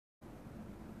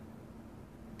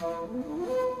This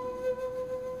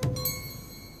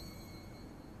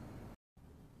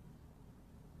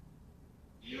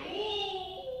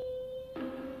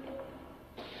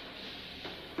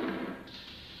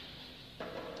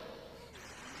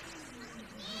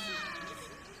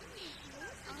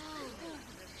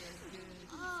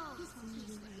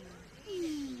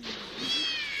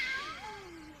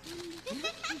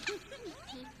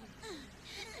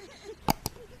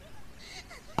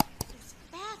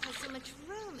bath has so much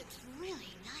room. It's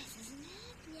really nice, isn't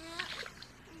it? Yeah.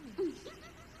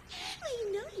 Well, you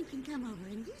know you can come over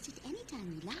and use it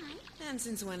anytime you like. And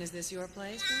since when is this your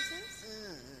place, Princess?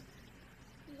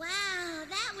 Wow,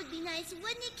 that would be nice,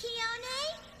 wouldn't it,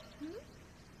 Keone?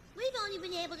 We've only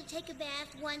been able to take a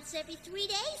bath once every 3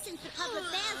 days since the public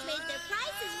baths raised their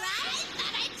prices, right? I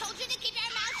thought I told you to keep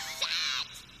your mouth shut!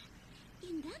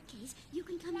 In that case, you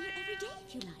can come here every day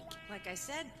if you like. Like I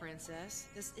said, Princess,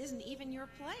 this isn't even your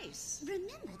place.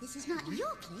 Remember, this is not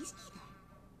your place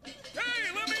either.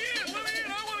 Hey, let me in! Let me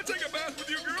in! I want to take a bath with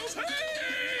you girls!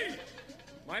 Hey!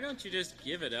 Why don't you just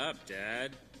give it up,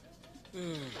 Dad?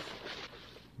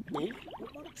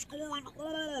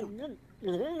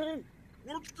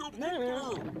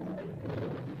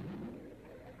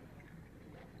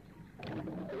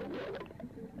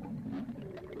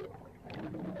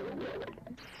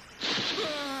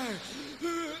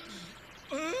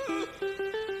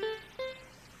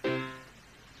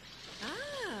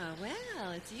 Ah,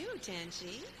 well, it's you,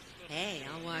 Tenchi. Hey,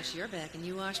 I'll wash your back and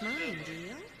you wash mine,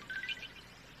 deal?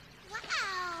 Wow,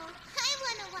 I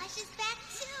want to wash his back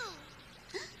too.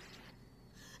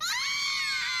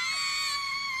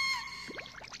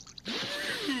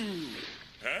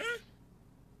 Huh?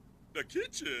 The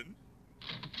kitchen?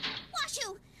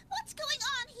 Washu, what's going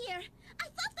on here? I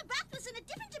thought the bath was in a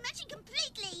different dimension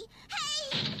completely.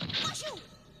 Hey, Washu!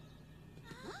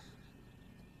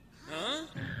 Huh?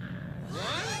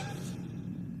 What?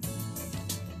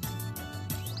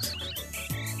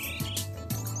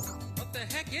 What the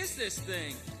heck is this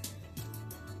thing?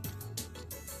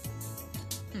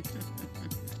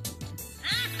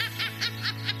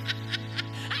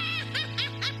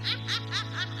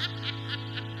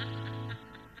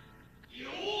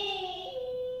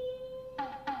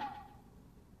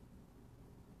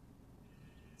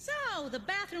 So, the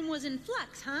bathroom was in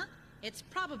flux, huh? It's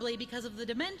probably because of the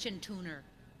dimension tuner.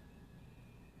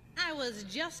 I was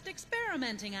just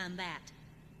experimenting on that.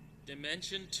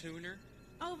 Dimension tuner?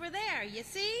 Over there, you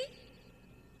see?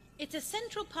 It's a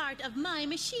central part of my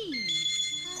machine.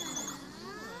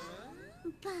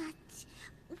 But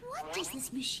what does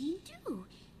this machine do?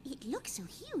 It looks so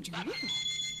huge and weird.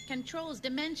 Controls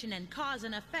dimension and cause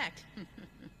and effect.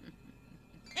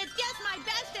 It's just my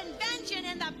best invention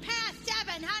in the past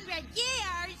 700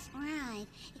 years! Right.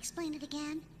 Explain it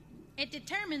again. It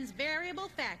determines variable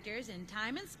factors in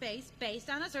time and space based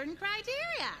on a certain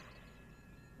criteria.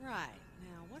 Right.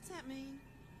 Now, what's that mean?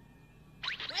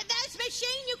 With this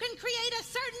machine, you can create a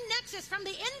certain nexus from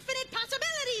the infinite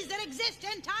possibilities that exist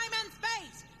in time and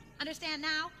space. Understand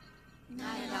now?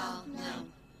 Not at all, no.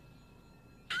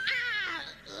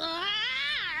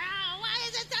 Why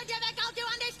is it so difficult to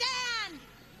understand?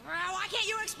 Why can't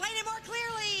you explain it more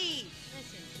clearly?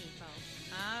 Listen, people.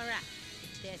 All right.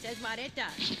 This is what it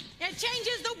does. It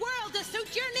changes the world to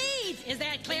suit your needs. Is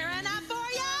that clear enough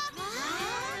for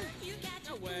you?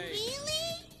 No way. Really?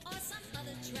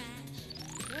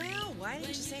 Well, why didn't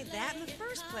you say that in the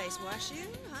first place, Washu,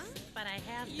 huh? But I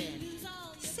have been.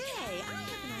 Say, I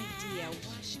have an idea,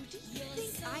 Washu. Do you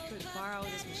think I could borrow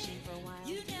this machine for a while?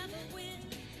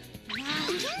 Now,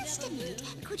 just a minute.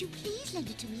 Could you please lend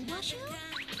it to me, Washu?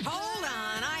 Hold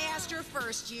on, I asked her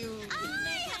first, you... I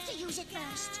have to use it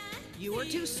first. You were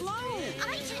too slow.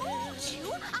 I told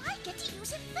you I get to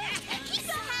use it first. Keep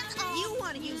your hands off. You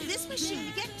want to use this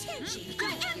machine to get Tenchi.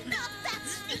 I am not that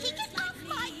sneaky. Get off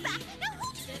my back. Now,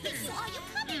 who do you think you are? You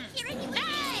come in here and you...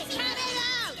 Hey, cut it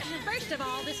out! First of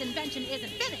all, this invention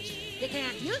isn't finished. You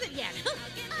can't use it yet.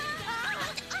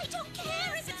 I don't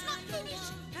care if it's not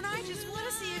finished. And I just want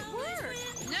to see it work.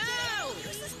 No!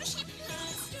 Use this machine,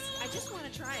 please. I just want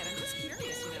to try it. I'm just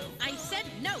curious, you know. I said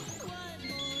no.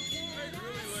 I'd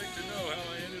really like to know how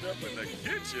I ended up in the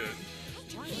kitchen.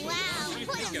 Wow, What do you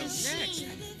what think a of next? machine.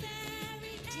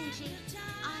 Tenchi,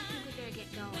 I think we better get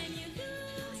going.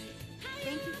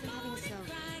 Thank you for having us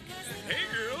over. Hey,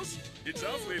 girls. It's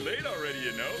awfully late already,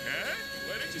 you know, huh?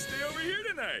 Why don't you stay over here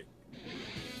tonight?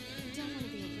 Don't want to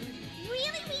be a burden.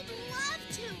 Really, we'd love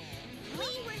to. We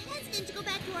were hesitant to go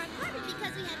back to our apartment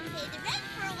because we hadn't paid the rent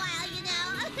for a while, you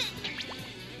know.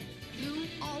 You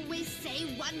always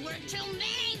say one word to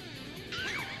me.